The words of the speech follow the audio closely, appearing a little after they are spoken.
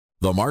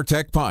The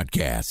MarTech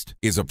Podcast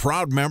is a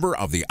proud member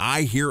of the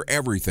I Hear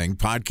Everything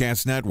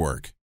Podcast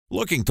Network.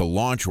 Looking to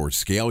launch or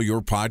scale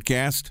your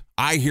podcast?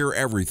 I Hear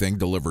Everything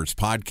delivers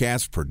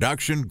podcast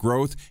production,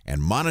 growth,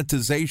 and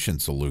monetization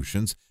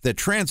solutions that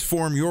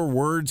transform your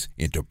words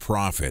into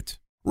profit.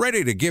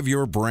 Ready to give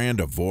your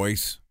brand a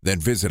voice? Then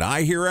visit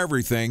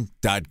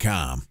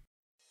iheareverything.com.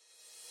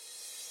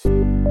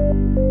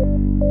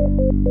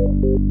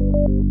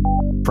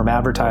 From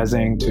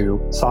advertising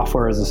to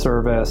software as a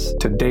service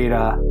to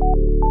data.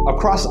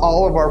 Across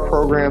all of our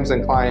programs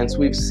and clients,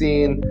 we've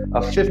seen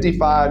a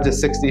 55 to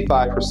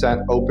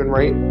 65% open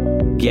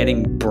rate.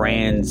 Getting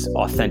brands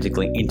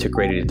authentically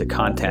integrated into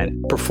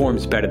content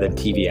performs better than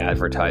TV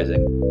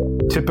advertising.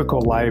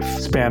 Typical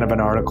lifespan of an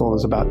article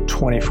is about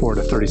 24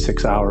 to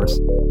 36 hours.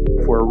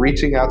 If we're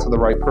reaching out to the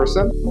right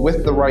person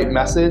with the right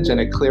message and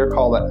a clear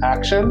call to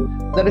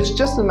action, then it's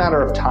just a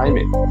matter of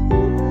timing.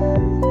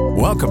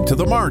 Welcome to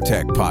the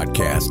MarTech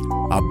Podcast,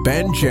 a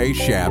Ben J.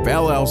 Schaap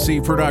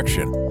LLC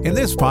production. In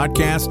this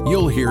podcast,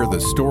 you'll hear the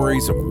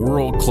stories of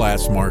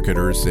world-class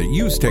marketers that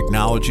use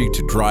technology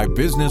to drive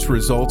business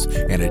results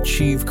and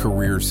achieve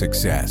career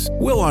success.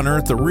 We'll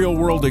unearth the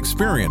real-world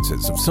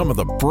experiences of some of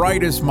the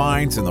brightest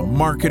minds in the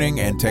marketing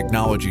and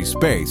technology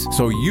space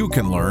so you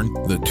can learn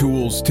the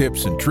tools,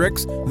 tips, and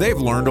tricks they've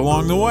learned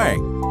along the way.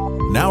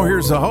 Now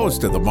here's the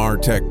host of the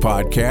MarTech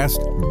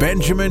Podcast,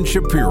 Benjamin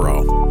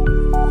Shapiro.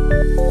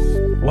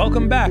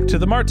 Welcome back to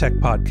the MarTech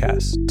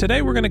Podcast.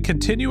 Today we're going to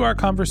continue our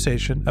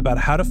conversation about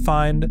how to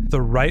find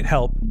the right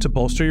help to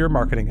bolster your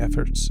marketing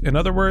efforts. In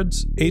other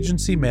words,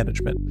 agency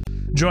management.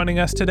 Joining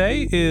us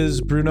today is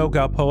Bruno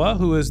Gralpois,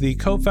 who is the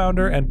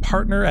co-founder and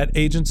partner at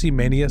Agency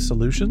Mania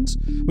Solutions,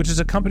 which is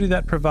a company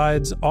that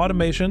provides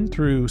automation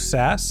through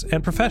SaaS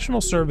and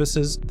professional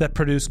services that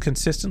produce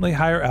consistently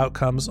higher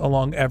outcomes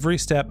along every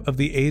step of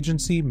the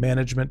agency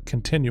management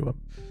continuum.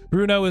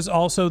 Bruno is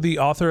also the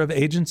author of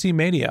Agency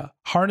Mania,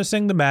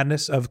 Harnessing the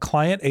Madness of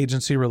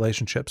Client-Agency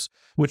Relationships,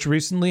 which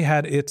recently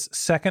had its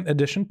second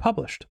edition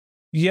published.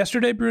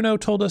 Yesterday, Bruno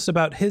told us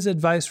about his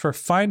advice for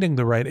finding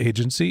the right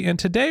agency, and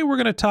today we're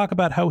going to talk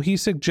about how he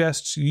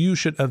suggests you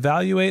should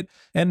evaluate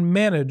and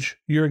manage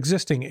your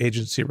existing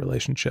agency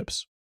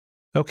relationships.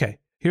 Okay,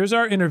 here's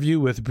our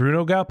interview with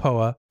Bruno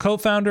Gralpois,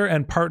 co-founder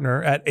and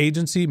partner at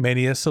Agency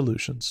Mania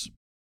Solutions.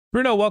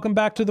 Bruno, welcome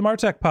back to the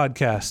MarTech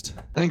Podcast.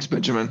 Thanks,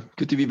 Benjamin.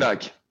 Good to be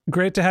back.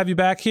 Great to have you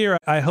back here.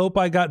 I hope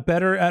I got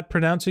better at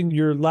pronouncing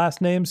your last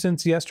name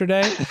since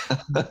yesterday.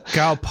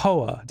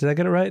 Gralpois. Did I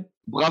get it right?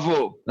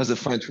 Bravo, as the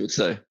French would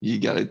say. You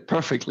got it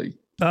perfectly.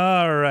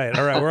 All right.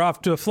 We're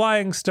off to a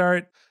flying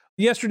start.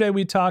 Yesterday,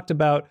 we talked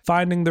about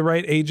finding the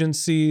right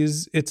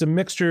agencies. It's a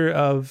mixture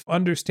of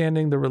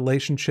understanding the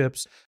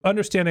relationships,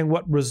 understanding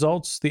what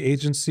results the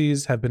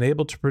agencies have been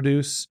able to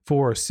produce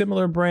for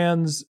similar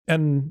brands,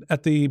 and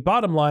at the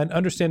bottom line,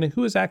 understanding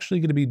who is actually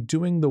going to be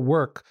doing the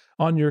work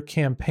on your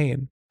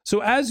campaign.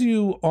 So as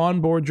you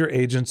onboard your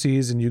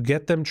agencies and you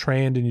get them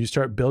trained and you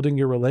start building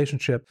your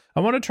relationship, I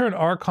want to turn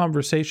our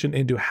conversation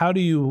into how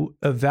do you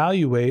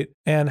evaluate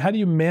and how do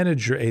you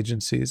manage your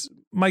agencies?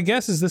 My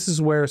guess is this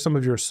is where some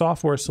of your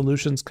software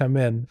solutions come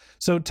in.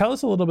 So tell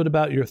us a little bit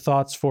about your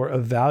thoughts for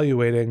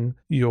evaluating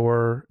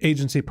your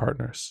agency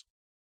partners.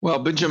 Well,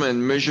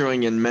 Benjamin,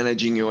 measuring and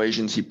managing your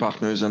agency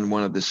partners are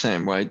one of the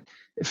same, right?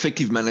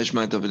 Effective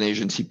management of an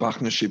agency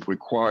partnership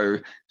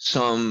require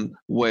some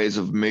ways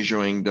of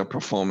measuring their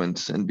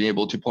performance and be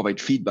able to provide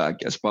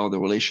feedback as part of the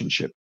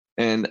relationship.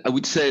 And I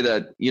would say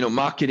that,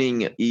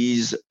 marketing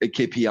is a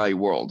KPI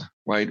world,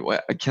 right?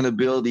 Where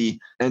accountability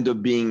ends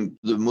up being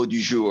the mot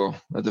du jour,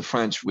 as the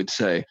French would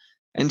say.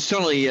 And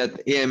certainly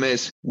at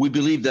AMS, we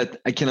believe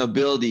that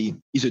accountability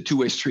is a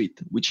two-way street,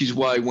 which is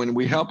why when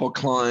we help our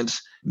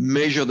clients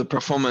measure the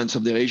performance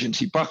of their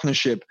agency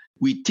partnership,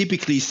 we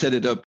typically set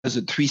it up as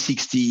a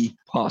 360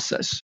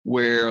 process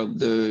where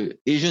the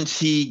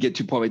agency gets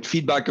to provide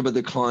feedback about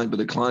the client, but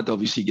the client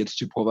obviously gets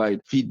to provide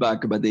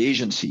feedback about the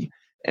agency.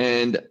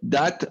 And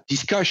that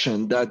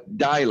discussion, that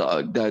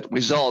dialogue that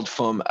results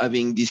from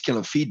having this kind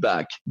of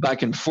feedback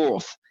back and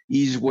forth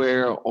is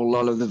where a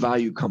lot of the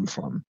value comes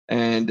from.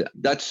 And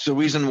that's the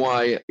reason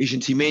why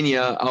Agency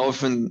Mania, I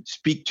often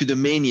speak to the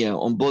mania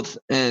on both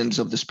ends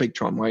of the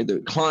spectrum, right?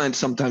 The clients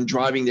sometimes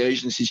driving their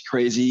agencies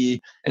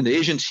crazy and the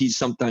agencies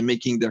sometimes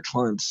making their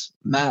clients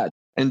mad.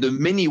 And the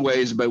many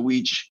ways by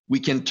which we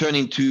can turn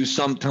into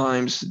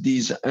sometimes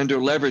these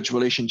under-leveraged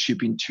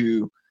relationship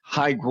into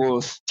high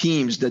growth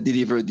teams that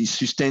deliver this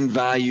sustained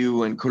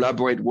value and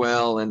collaborate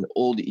well and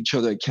hold each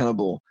other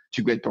accountable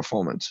to great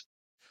performance.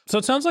 So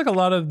it sounds like a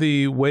lot of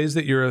the ways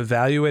that you're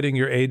evaluating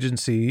your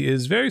agency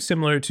is very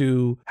similar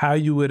to how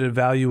you would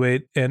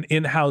evaluate an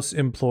in-house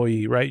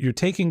employee, right? You're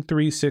taking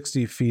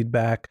 360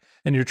 feedback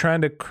and you're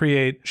trying to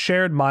create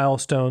shared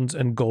milestones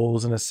and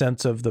goals and a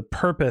sense of the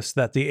purpose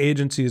that the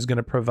agency is going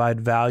to provide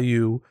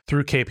value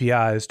through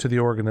KPIs to the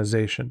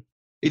organization.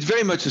 It's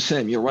very much the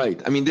same. You're right.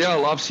 I mean, there are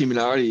a lot of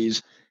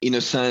similarities. in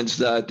a sense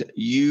that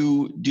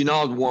you do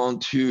not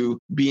want to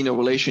be in a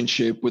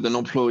relationship with an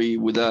employee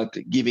without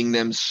giving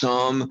them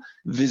some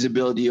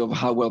visibility of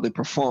how well they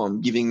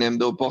perform, giving them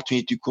the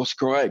opportunity to course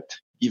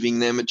correct, giving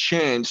them a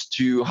chance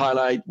to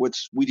highlight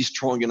what's really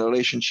strong in a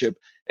relationship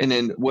and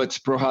then what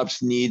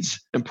perhaps needs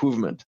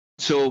improvement.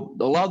 So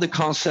a lot of the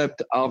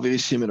concepts are very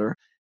similar.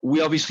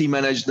 We obviously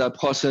manage that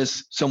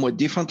process somewhat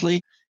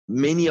differently.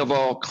 Many of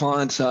our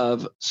clients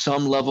have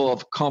some level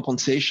of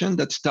compensation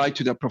that's tied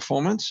to their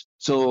performance.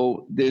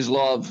 So there's a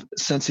lot of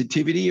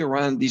sensitivity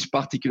around this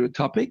particular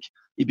topic.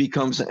 It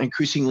becomes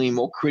increasingly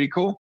more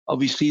critical.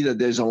 Obviously, that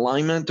there's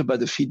alignment about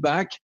the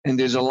feedback and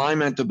there's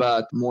alignment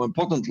about, more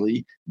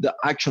importantly, the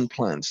action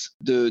plans,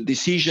 the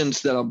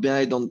decisions that are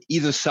made on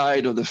either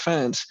side of the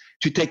fence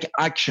to take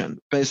action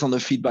based on the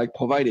feedback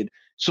provided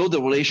so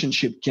the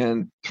relationship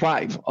can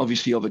thrive,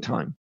 obviously, over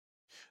time.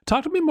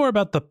 Talk to me more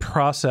about the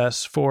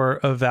process for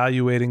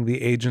evaluating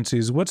the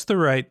agencies. What's the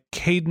right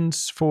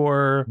cadence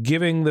for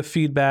giving the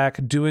feedback,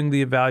 doing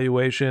the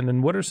evaluation,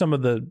 and what are some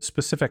of the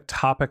specific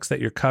topics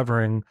that you're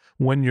covering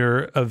when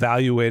you're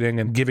evaluating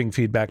and giving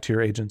feedback to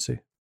your agency?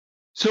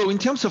 So in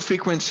terms of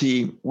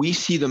frequency, we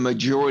see the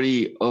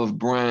majority of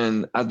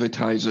brand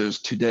advertisers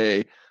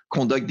today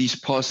conduct this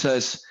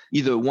process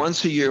either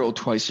once a year or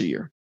twice a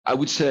year. I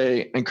would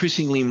say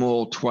increasingly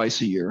more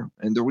twice a year.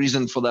 And the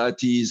reason for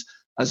that is,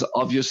 as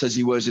obvious as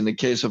it was in the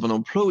case of an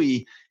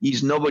employee,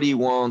 is nobody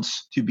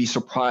wants to be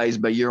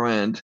surprised by year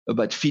end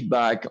about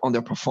feedback on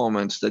their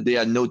performance that they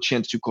had no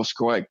chance to course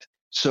correct.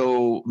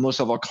 So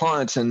most of our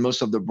clients and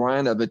most of the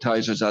brand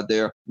advertisers out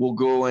there will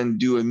go and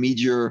do a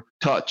mid-year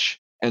touch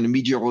and a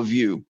mid-year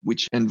review,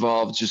 which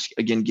involves just,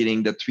 again,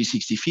 getting that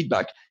 360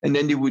 feedback. And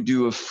then they would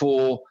do a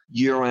full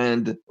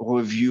year-end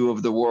review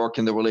of the work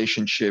and the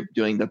relationship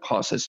during that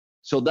process.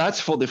 So that's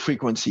for the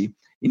frequency.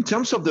 In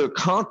terms of the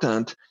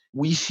content,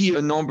 we see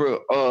a number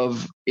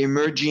of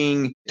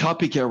emerging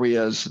topic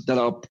areas that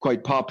are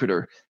quite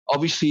popular.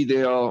 Obviously,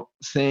 there are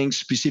things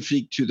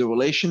specific to the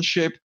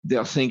relationship. There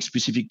are things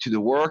specific to the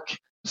work.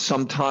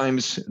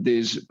 Sometimes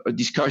there's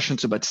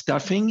discussions about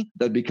staffing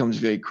that becomes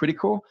very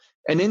critical.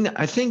 And then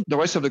I think the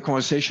rest of the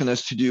conversation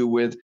has to do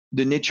with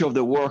the nature of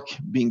the work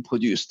being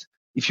produced.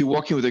 If you're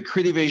working with a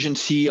creative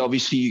agency,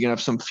 obviously you're going to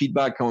have some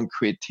feedback on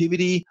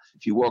creativity.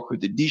 If you work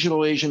with a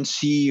digital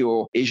agency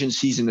or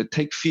agencies in the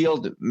tech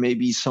field,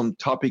 maybe some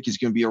topic is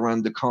going to be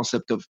around the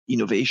concept of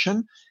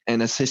innovation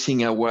and assessing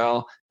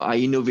how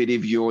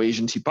innovative your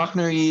agency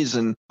partner is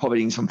and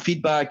providing some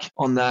feedback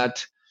on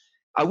that.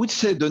 I would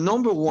say the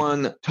number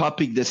one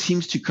topic that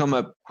seems to come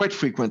up quite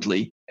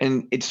frequently,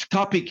 and it's a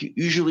topic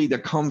usually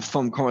that comes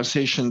from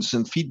conversations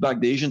and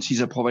feedback the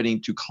agencies are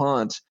providing to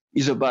clients,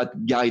 is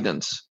about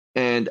guidance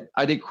and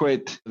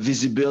adequate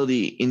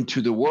visibility into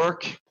the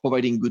work,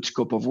 providing good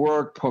scope of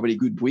work, providing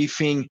good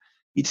briefing.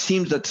 It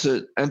seems that's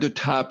an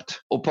undertapped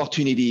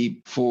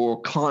opportunity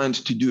for clients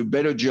to do a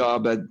better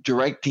job at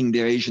directing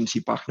their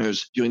agency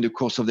partners during the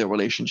course of their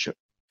relationship.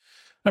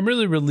 I'm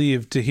really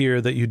relieved to hear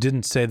that you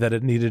didn't say that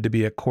it needed to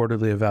be a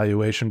quarterly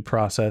evaluation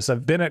process.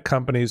 I've been at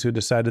companies who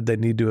decided they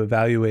need to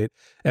evaluate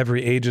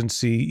every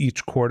agency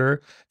each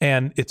quarter,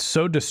 and it's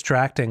so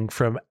distracting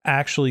from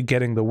actually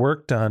getting the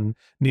work done,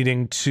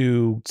 needing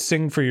to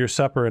sing for your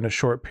supper in a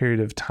short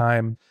period of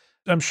time.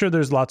 I'm sure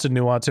there's lots of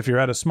nuance. If you're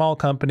at a small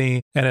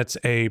company and it's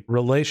a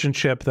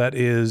relationship that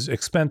is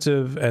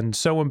expensive and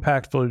so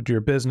impactful to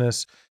your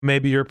business,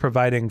 maybe you're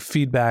providing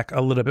feedback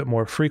a little bit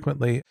more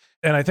frequently.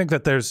 And I think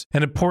that there's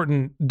an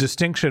important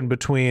distinction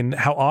between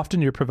how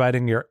often you're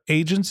providing your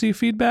agency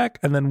feedback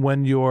and then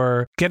when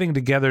you're getting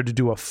together to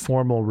do a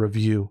formal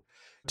review.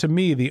 To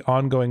me, the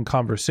ongoing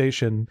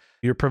conversation,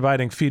 you're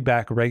providing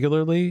feedback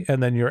regularly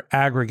and then you're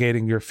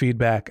aggregating your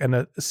feedback.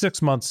 And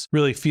 6 months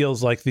really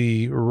feels like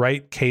the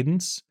right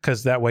cadence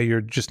because that way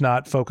you're just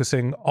not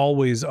focusing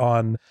always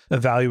on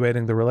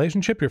evaluating the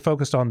relationship. You're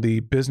focused on the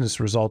business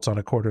results on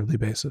a quarterly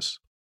basis.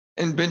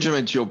 And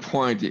Benjamin, to your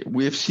point,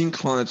 we have seen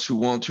clients who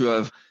want to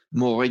have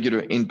more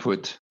regular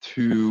input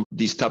through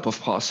this type of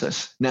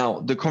process.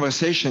 Now, the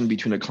conversation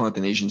between a client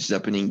and agent is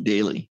happening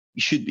daily.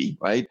 It should be,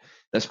 right?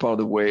 That's part of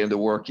the way the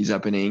work is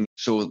happening.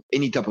 So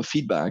any type of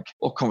feedback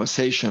or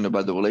conversation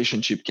about the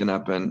relationship can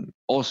happen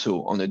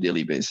also on a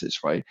daily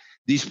basis, right?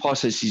 This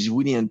process is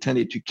really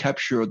intended to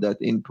capture that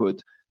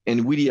input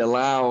and really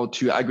allow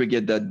to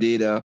aggregate that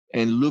data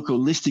and look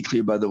holistically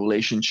about the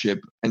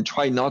relationship and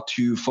try not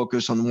to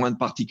focus on one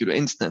particular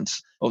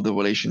instance of the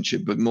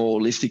relationship, but more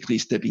holistically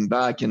stepping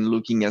back and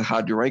looking at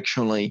how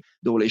directionally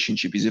the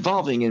relationship is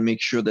evolving and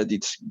make sure that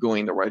it's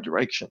going in the right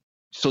direction.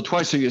 So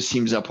twice a year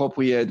seems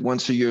appropriate.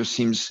 Once a year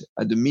seems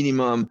at the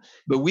minimum.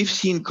 But we've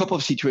seen a couple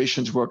of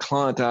situations where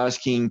clients are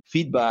asking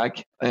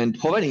feedback and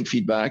providing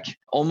feedback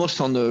almost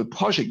on a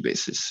project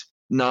basis.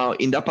 Now,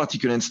 in that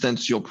particular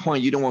instance, to your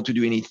point, you don't want to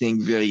do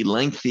anything very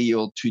lengthy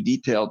or too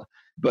detailed.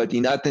 But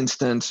in that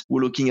instance,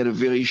 we're looking at a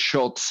very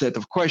short set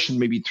of questions,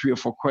 maybe 3 or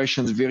 4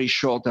 questions, very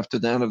short after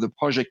the end of the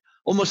project,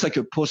 almost like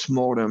a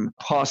post-mortem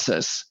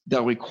process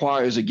that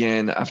requires,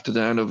 again, after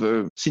the end of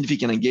a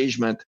significant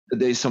engagement, that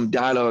there's some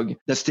dialogue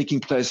that's taking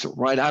place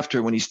right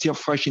after when it's still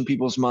fresh in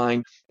people's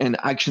mind, and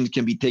action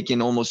can be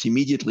taken almost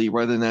immediately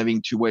rather than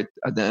having to wait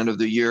at the end of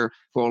the year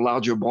for a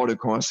larger, broader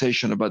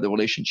conversation about the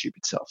relationship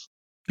itself.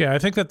 Yeah, I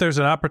think that there's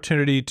an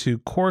opportunity to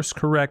course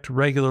correct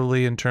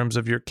regularly in terms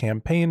of your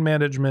campaign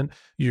management,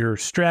 your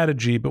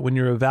strategy, but when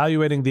you're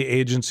evaluating the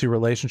agency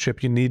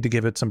relationship, you need to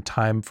give it some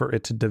time for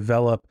it to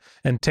develop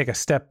and take a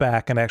step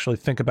back and actually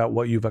think about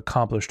what you've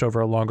accomplished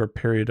over a longer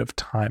period of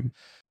time.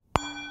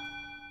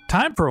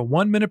 Time for a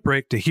 1-minute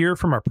break to hear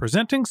from our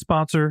presenting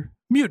sponsor,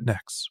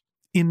 Mutinex.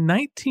 In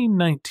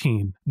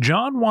 1919,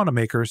 John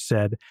Wanamaker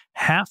said,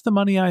 "Half the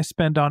money I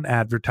spend on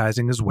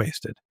advertising is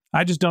wasted.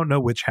 I just don't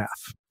know which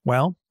half."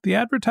 Well, the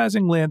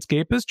advertising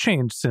landscape has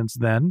changed since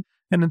then,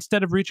 and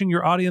instead of reaching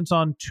your audience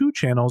on 2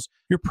 channels,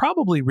 you're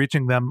probably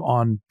reaching them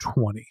on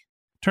 20.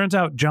 Turns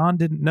out John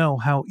didn't know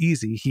how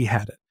easy he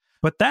had it.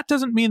 But that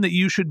doesn't mean that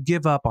you should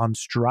give up on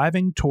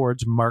striving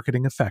towards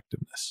marketing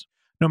effectiveness.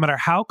 No matter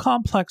how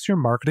complex your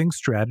marketing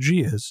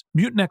strategy is,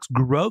 Mutinex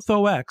Growth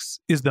OX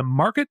is the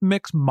market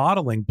mix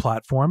modeling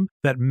platform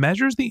that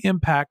measures the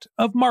impact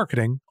of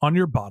marketing on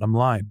your bottom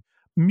line.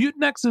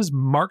 Mutinex's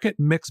market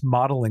mix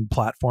modeling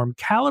platform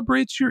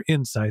calibrates your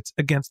insights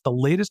against the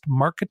latest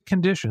market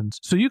conditions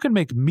so you can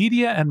make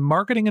media and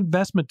marketing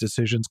investment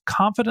decisions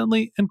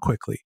confidently and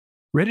quickly.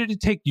 Ready to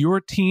take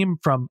your team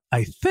from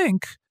I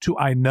think to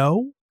I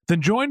know? Then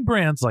join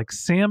brands like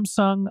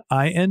Samsung,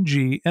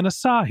 ING, and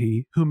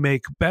Asahi who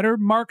make better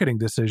marketing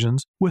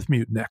decisions with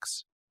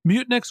Mutinex.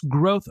 Mutinex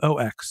Growth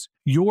OX.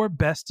 Your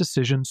best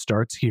decision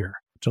starts here.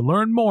 To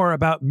learn more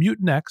about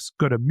Mutinex,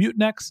 go to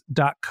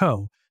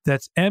mutinex.co.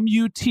 That's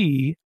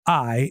MUTINEX.co.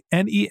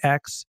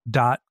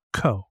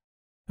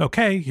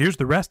 Okay, here's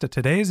the rest of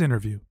today's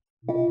interview.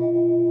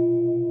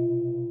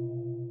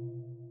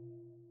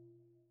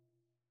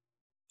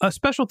 A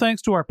special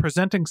thanks to our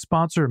presenting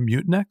sponsor,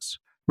 Mutinex.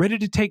 Ready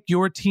to take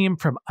your team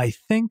from I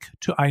think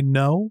to I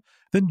know?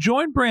 Then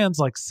join brands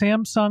like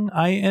Samsung,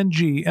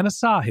 ING, and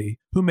Asahi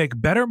who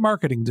make better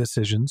marketing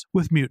decisions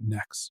with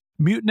Mutinex.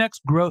 Mutinex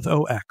Growth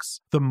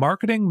OX, the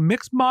marketing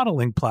mix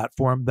modeling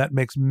platform that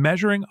makes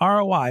measuring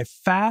ROI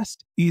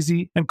fast,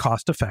 easy, and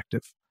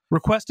cost-effective.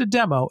 Request a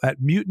demo at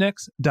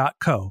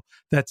mutinex.co.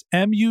 That's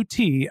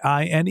MUTINEX.co.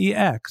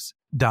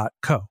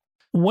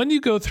 When you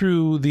go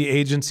through the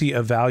agency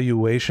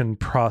evaluation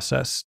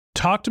process,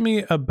 talk to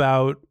me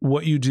about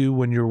what you do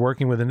when you're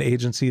working with an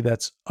agency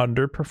that's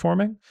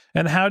underperforming,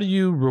 and how do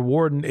you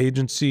reward an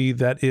agency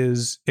that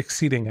is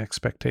exceeding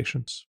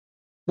expectations?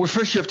 Well,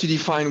 first you have to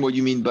define what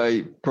you mean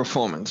by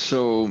performance.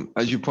 So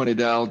as you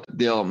pointed out,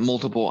 there are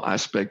multiple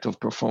aspects of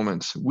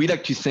performance. We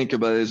like to think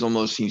about it as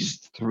almost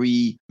these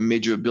 3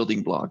 major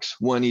building blocks.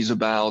 One is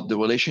about the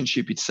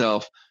relationship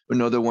itself.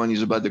 Another one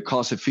is about the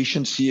cost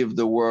efficiency of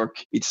the work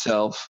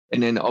itself.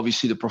 And then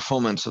obviously the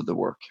performance of the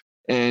work.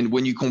 And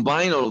when you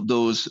combine all of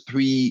those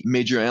 3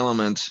 major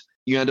elements,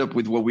 you end up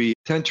with what we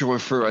tend to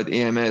refer at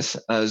AMS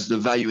as the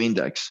value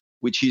index,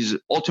 which is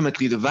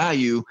ultimately the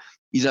value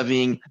is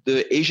having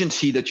the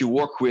agency that you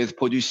work with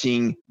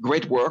producing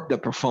great work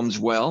that performs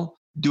well,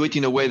 do it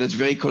in a way that's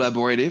very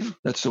collaborative,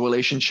 that's the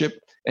relationship,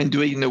 and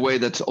do it in a way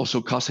that's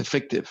also cost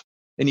effective.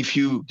 And if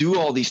you do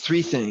all these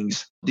 3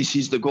 things, this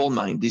is the gold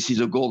mine, this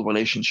is a gold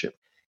relationship.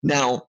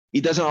 Now,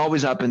 it doesn't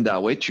always happen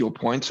that way, to your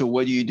point. So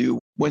what do you do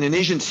when an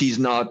agency is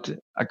not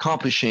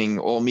accomplishing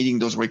or meeting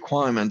those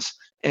requirements?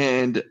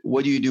 And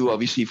what do you do,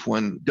 obviously, if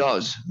one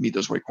does meet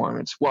those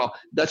requirements? Well,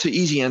 that's an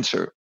easy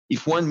answer.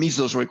 If one meets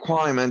those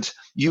requirements,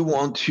 you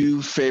want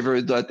to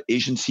favor that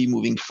agency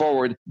moving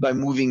forward by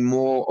moving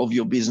more of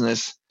your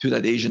business to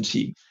that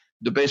agency.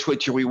 The best way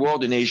to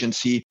reward an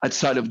agency,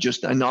 outside of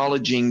just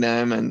acknowledging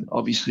them and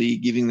obviously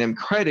giving them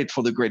credit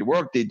for the great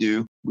work they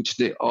do, which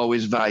they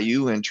always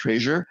value and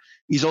treasure,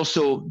 is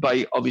also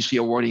by obviously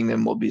awarding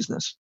them more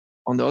business.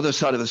 On the other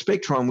side of the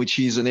spectrum, which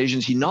is an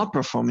agency not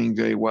performing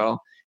very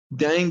well,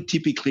 then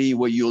typically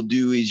what you'll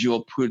do is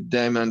you'll put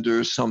them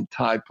under some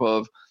type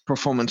of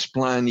performance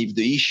plan if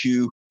the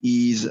issue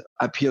is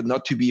appeared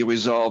not to be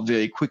resolved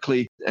very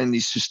quickly and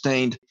is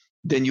sustained.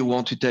 Then you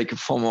want to take a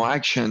formal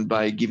action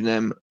by giving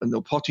them an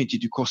opportunity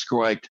to course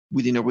correct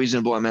within a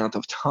reasonable amount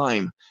of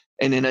time.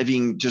 And then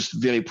having just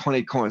very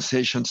pointed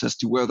conversations as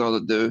to whether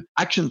the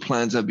action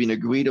plans have been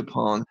agreed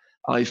upon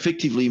are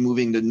effectively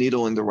moving the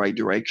needle in the right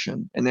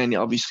direction. And then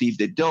obviously if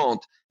they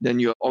don't, then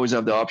you always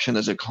have the option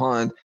as a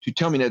client to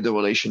terminate the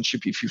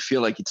relationship if you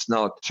feel like it's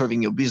not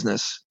serving your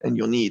business and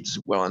your needs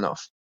well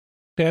enough.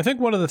 Yeah, I think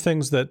one of the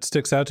things that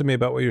sticks out to me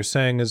about what you're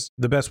saying is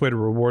the best way to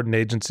reward an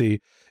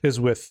agency is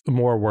with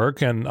more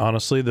work. And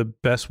honestly, the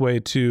best way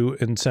to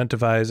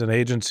incentivize an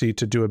agency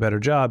to do a better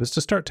job is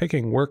to start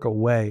taking work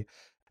away.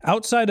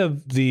 Outside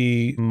of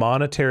the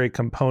monetary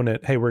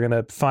component, hey, we're going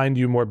to find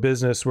you more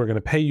business, we're going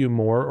to pay you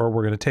more, or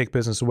we're going to take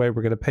business away,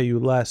 we're going to pay you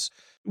less.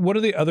 What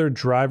are the other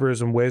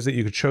drivers and ways that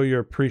you could show your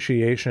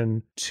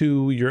appreciation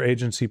to your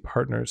agency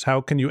partners?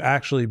 How can you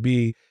actually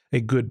be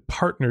a good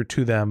partner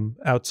to them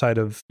outside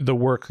of the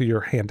work you're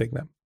handing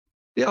them?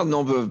 There are a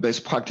number of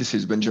best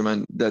practices,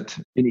 Benjamin, that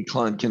any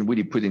client can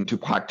really put into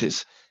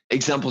practice.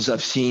 Examples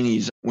I've seen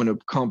is when a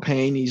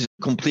campaign is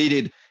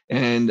completed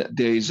and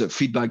there is a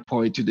feedback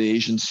point to the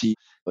agency,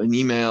 an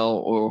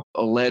email or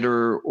a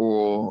letter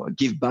or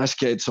gift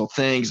baskets or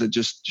things that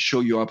just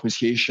show your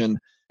appreciation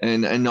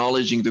and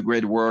acknowledging the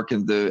great work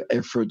and the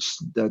efforts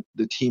that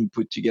the team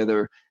put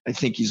together, I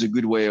think is a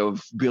good way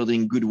of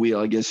building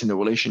goodwill, I guess, in a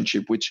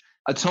relationship, which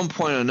at some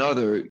point or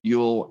another,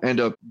 you'll end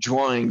up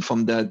drawing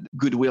from that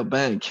goodwill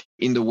bank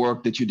in the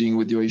work that you're doing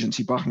with your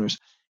agency partners.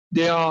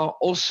 There are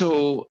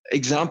also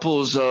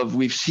examples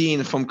we've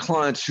seen from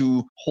clients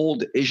who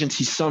hold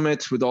agency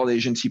summits with all the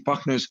agency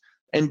partners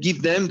and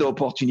give them the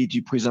opportunity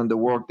to present the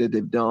work that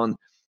they've done.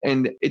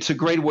 And it's a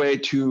great way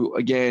to,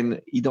 again,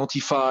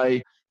 identify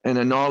and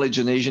acknowledge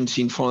an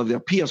agency in front of their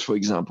peers, for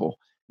example.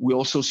 We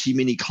also see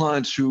many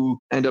clients who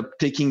end up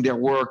taking their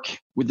work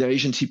with their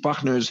agency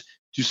partners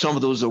to some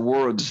of those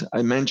awards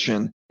I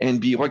mentioned and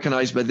be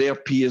recognized by their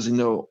peers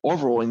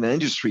overall in the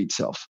industry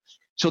itself.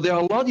 So there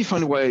are a lot of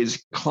different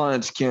ways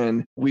clients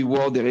can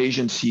reward their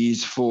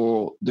agencies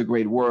for the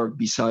great work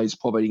besides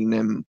providing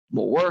them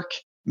more work,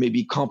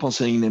 maybe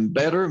compensating them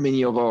better.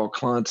 Many of our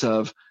clients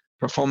have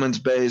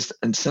performance-based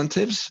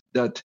incentives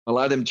that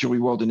allow them to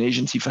reward an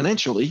agency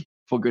financially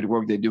for good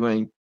work they're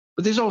doing.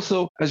 But there's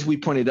also, as we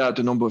pointed out,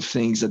 a number of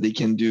things that they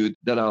can do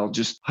that are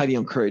just highly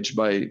encouraged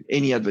by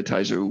any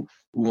advertiser who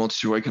wants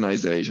to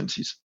recognize their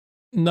agencies.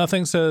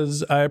 Nothing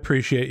says I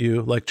appreciate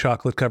you like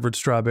chocolate-covered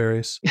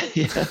strawberries.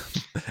 Yeah.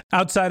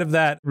 Outside of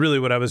that, really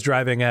what I was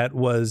driving at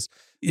was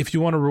if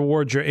you want to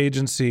reward your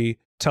agency,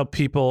 tell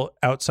people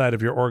outside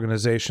of your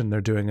organization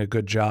they're doing a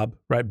good job,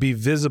 right? Be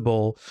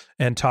visible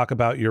and talk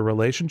about your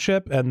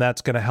relationship, and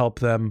that's going to help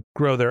them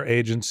grow their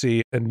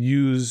agency and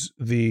use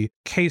the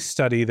case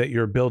study that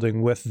you're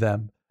building with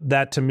them.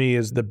 That to me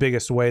is the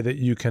biggest way that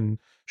you can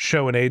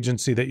show an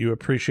agency that you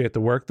appreciate the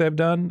work they've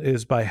done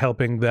is by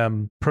helping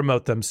them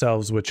promote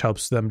themselves, which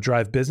helps them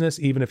drive business,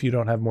 even if you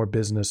don't have more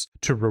business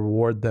to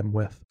reward them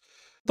with.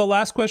 The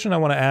last question I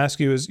want to ask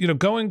you is,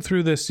 going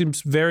through this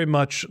seems very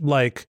much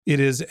like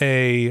it is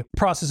a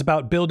process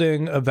about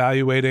building,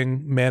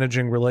 evaluating,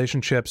 managing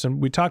relationships.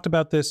 And we talked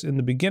about this in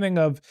the beginning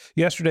of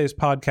yesterday's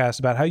podcast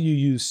about how you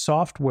use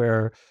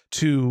software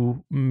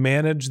to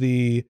manage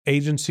the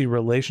agency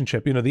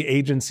relationship, the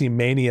agency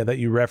mania that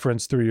you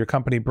referenced through your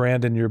company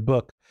brand in your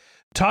book.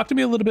 Talk to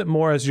me a little bit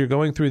more as you're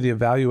going through the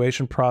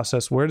evaluation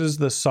process. Where does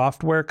the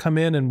software come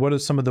in, and what are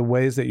some of the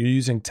ways that you're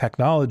using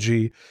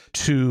technology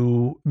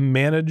to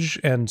manage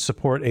and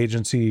support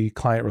agency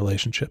client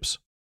relationships?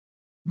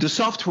 The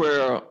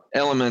software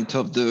element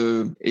of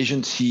the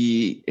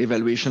agency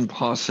evaluation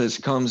process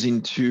comes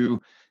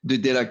into the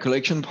data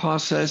collection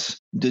process,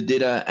 the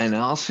data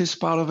analysis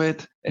part of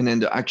it, and then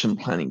the action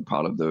planning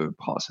part of the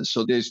process.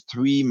 So there's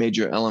three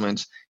major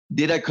elements.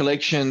 Data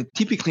collection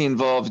typically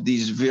involves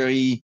this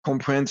very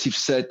comprehensive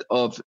set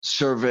of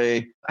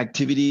survey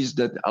activities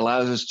that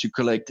allows us to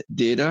collect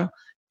data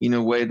in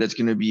a way that's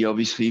going to be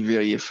obviously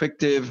very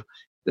effective,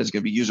 that's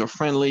going to be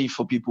user-friendly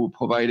for people who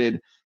provide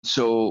it.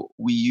 So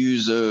we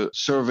use a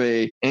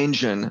survey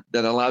engine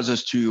that allows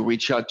us to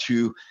reach out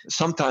to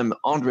sometimes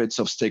hundreds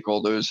of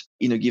stakeholders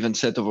in a given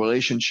set of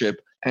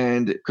relationship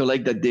and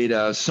collect that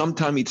data.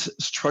 Sometimes it's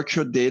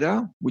structured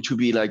data, which would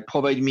be like,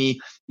 provide me,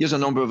 here's a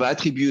number of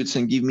attributes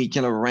and give me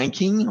kind of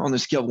ranking on a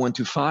scale of 1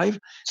 to 5.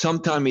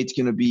 Sometimes it's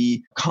going to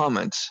be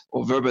comments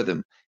or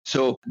verbatim.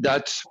 So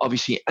that's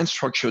obviously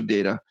unstructured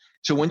data.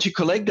 So once you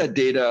collect that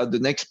data, the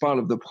next part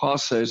of the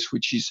process,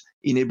 which is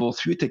enabled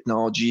through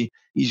technology,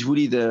 is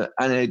really the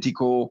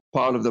analytical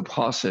part of the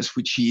process,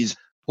 which is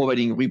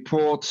providing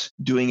reports,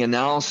 doing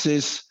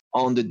analysis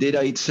on the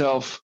data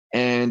itself.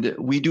 And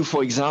we do,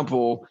 for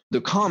example,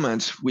 the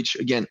comments, which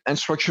again,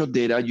 unstructured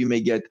data, you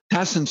may get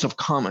thousands of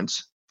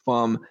comments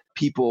from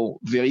people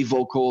very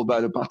vocal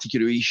about a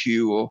particular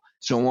issue or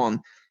so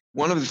on.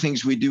 One of the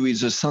things we do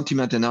is a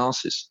sentiment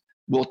analysis.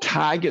 We'll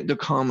tag the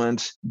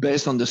comments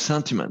based on the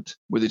sentiment,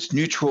 whether it's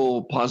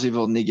neutral, positive,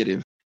 or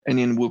negative. And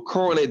then we'll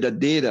correlate that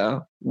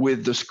data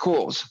with the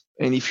scores.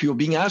 And if you're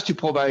being asked to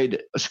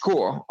provide a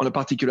score on a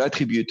particular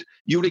attribute,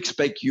 you would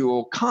expect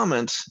your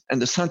comments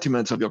and the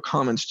sentiments of your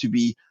comments to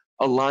be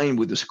aligned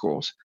with the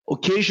scores.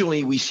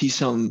 Occasionally, we see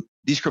some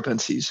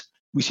discrepancies.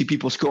 We see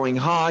people scoring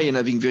high and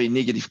having very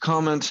negative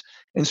comments.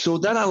 And so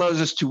that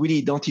allows us to really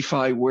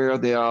identify where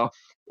there are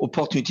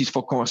opportunities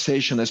for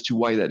conversation as to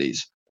why that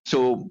is.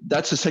 So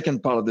that's the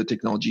second part of the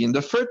technology. And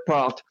the third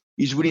part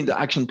is really the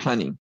action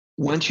planning.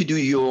 Once you do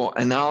your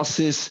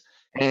analysis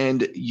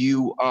and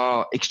you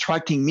are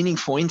extracting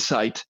meaningful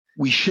insight,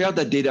 we share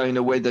that data in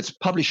a way that's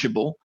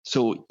publishable,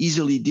 so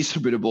easily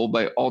distributable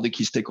by all the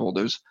key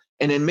stakeholders,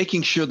 and then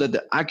making sure that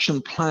the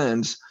action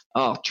plans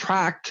are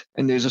tracked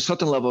and there's a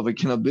certain level of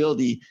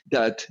accountability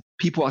that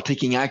people are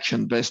taking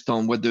action based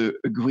on what the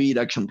agreed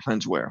action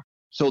plans were.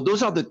 So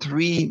those are the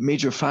three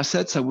major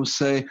facets, I would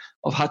say,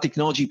 of how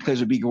technology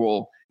plays a big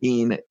role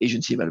in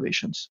agency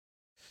evaluations.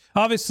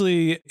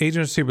 Obviously,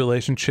 agency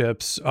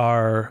relationships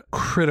are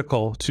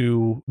critical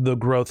to the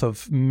growth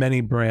of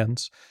many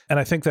brands. And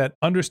I think that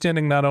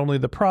understanding not only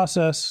the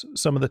process,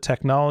 some of the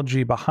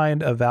technology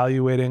behind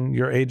evaluating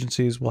your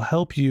agencies will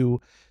help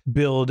you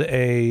build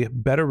a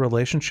better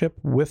relationship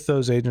with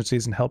those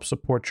agencies and help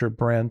support your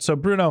brand. So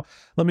Bruno,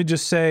 let me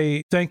just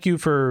say thank you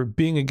for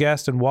being a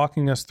guest and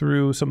walking us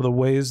through some of the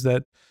ways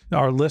that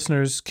our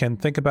listeners can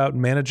think about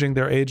managing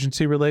their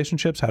agency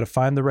relationships, how to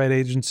find the right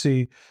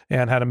agency,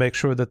 and how to make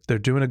sure that they're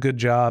doing a good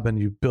job and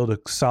you build a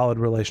solid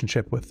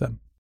relationship with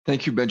them.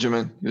 Thank you,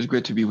 Benjamin. It was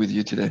great to be with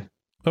you today.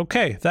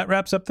 Okay, that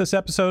wraps up this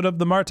episode of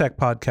the MarTech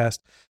Podcast.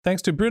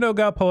 Thanks to Bruno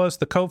Gralpois,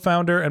 the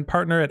co-founder and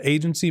partner at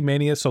Agency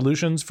Mania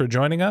Solutions, for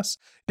joining us.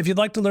 If you'd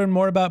like to learn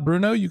more about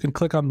Bruno, you can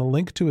click on the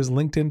link to his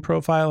LinkedIn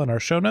profile in our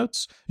show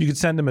notes. You can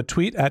send him a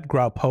tweet at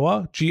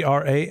Gralpois,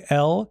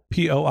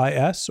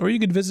 Gralpois, or you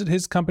could visit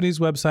his company's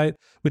website,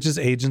 which is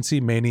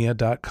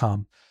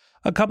agencymania.com.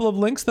 A couple of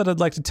links that I'd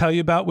like to tell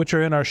you about, which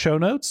are in our show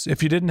notes.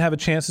 If you didn't have a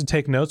chance to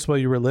take notes while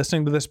you were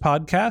listening to this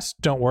podcast,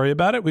 don't worry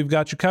about it. We've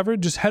got you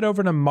covered. Just head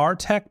over to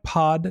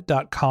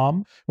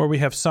martechpod.com, where we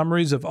have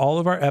summaries of all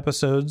of our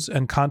episodes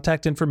and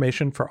contact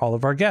information for all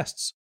of our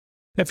guests.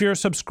 If you're a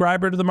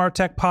subscriber to the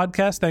MarTech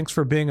Podcast, thanks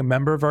for being a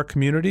member of our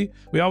community.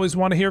 We always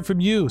want to hear from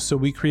you, so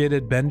we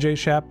created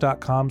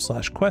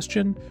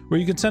benjshap.com/question, where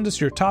you can send us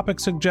your topic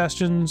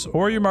suggestions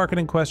or your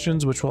marketing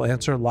questions, which we'll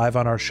answer live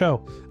on our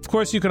show. Of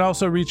course, you can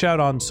also reach out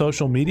on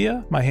social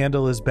media. My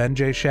handle is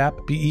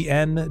benjshap,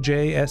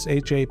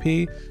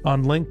 BENJSHAP,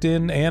 on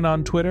LinkedIn and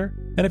on Twitter.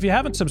 And if you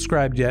haven't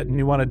subscribed yet and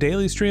you want a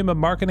daily stream of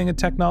marketing and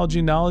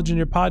technology knowledge in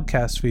your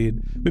podcast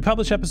feed, we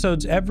publish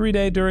episodes every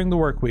day during the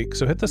work week.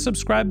 So hit the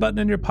subscribe button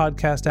in your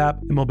podcast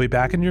app and we'll be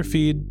back in your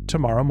feed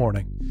tomorrow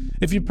morning.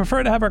 If you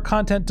prefer to have our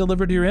content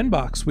delivered to your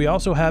inbox, we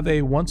also have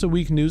a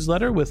once-a-week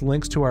newsletter with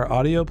links to our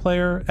audio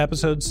player,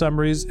 episode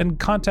summaries, and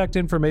contact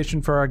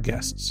information for our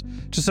guests.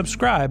 To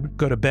subscribe,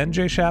 go to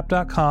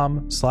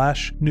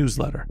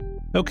benjshap.com/newsletter.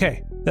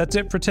 Okay, that's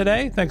it for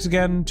today. Thanks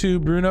again to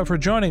Bruno for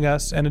joining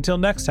us. And until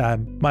next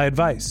time, my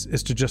advice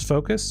is to just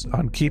focus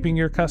on keeping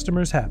your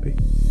customers happy.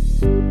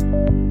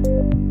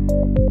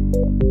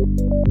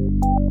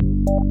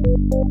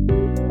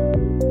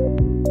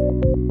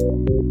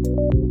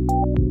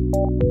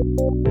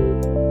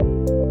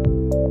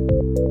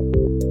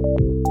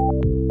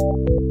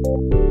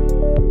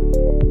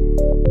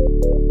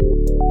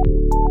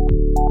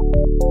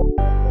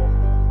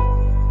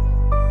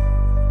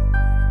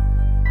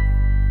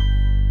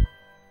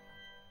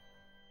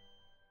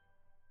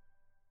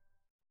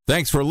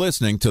 Thanks for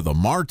listening to the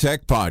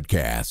MarTech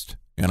Podcast,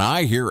 and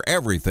I Hear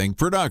Everything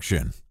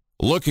production.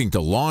 Looking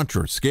to launch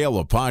or scale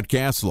a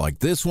podcast like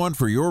this one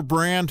for your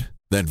brand?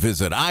 Then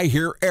visit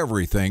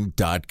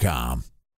iheareverything.com.